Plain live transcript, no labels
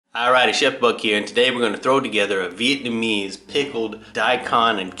Alrighty, Chef Buck here, and today we're going to throw together a Vietnamese pickled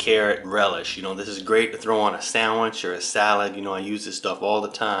daikon and carrot relish. You know, this is great to throw on a sandwich or a salad. You know, I use this stuff all the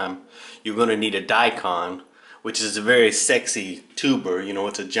time. You're going to need a daikon, which is a very sexy tuber. You know,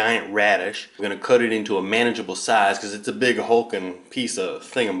 it's a giant radish. We're going to cut it into a manageable size because it's a big hulking piece of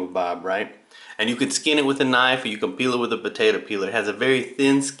thingamabob, right? And you can skin it with a knife or you can peel it with a potato peeler. It has a very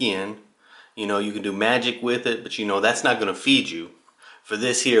thin skin. You know, you can do magic with it, but you know, that's not going to feed you. For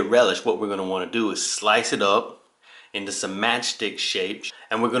this here relish, what we're going to want to do is slice it up into some matchstick shapes,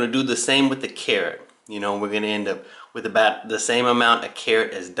 and we're going to do the same with the carrot. You know, we're going to end up with about the same amount of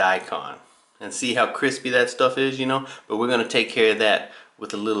carrot as daikon. And see how crispy that stuff is, you know? But we're going to take care of that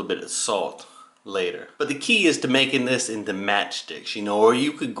with a little bit of salt later. But the key is to making this into matchsticks, you know, or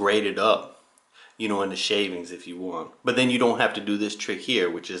you could grate it up, you know, into shavings if you want. But then you don't have to do this trick here,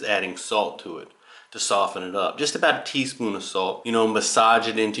 which is adding salt to it to soften it up. Just about a teaspoon of salt. You know, massage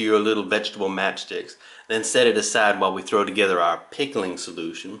it into your little vegetable matchsticks. Then set it aside while we throw together our pickling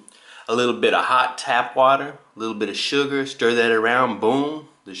solution. A little bit of hot tap water, a little bit of sugar, stir that around, boom,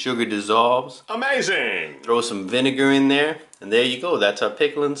 the sugar dissolves. Amazing! Throw some vinegar in there, and there you go, that's our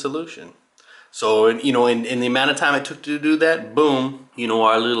pickling solution. So, you know, in the amount of time it took to do that, boom, you know,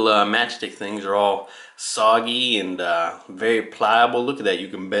 our little matchstick things are all soggy and very pliable. Look at that, you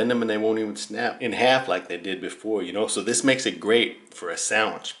can bend them and they won't even snap in half like they did before, you know. So this makes it great for a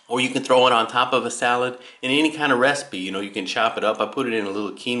sandwich. Or you can throw it on top of a salad in any kind of recipe, you know, you can chop it up. I put it in a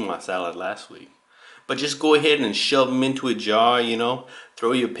little quinoa salad last week. But just go ahead and shove them into a jar, you know,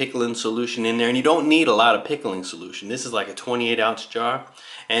 throw your pickling solution in there, and you don't need a lot of pickling solution. This is like a 28-ounce jar,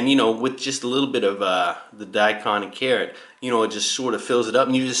 and you know, with just a little bit of the daikon and carrot, you know, it just sort of fills it up,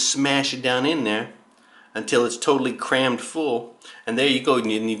 and you just smash it down in there until it's totally crammed full, and there you go.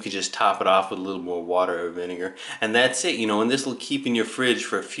 And you can just top it off with a little more water or vinegar, and that's it, you know. And this will keep in your fridge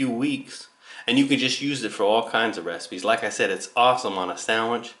for a few weeks, and you can just use it for all kinds of recipes. Like I said, it's awesome on a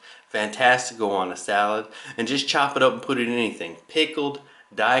sandwich, fantastic go on a salad, and just chop it up and put it in anything. Pickled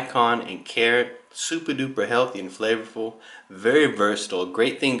daikon and carrot, super duper healthy and flavorful, very versatile,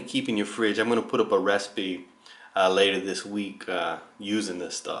 great thing to keep in your fridge. I'm going to put up a recipe later this week using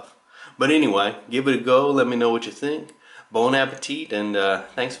this stuff. But anyway, give it a go, let me know what you think. Bon appetit, and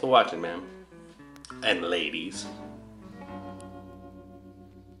thanks for watching, man. And ladies.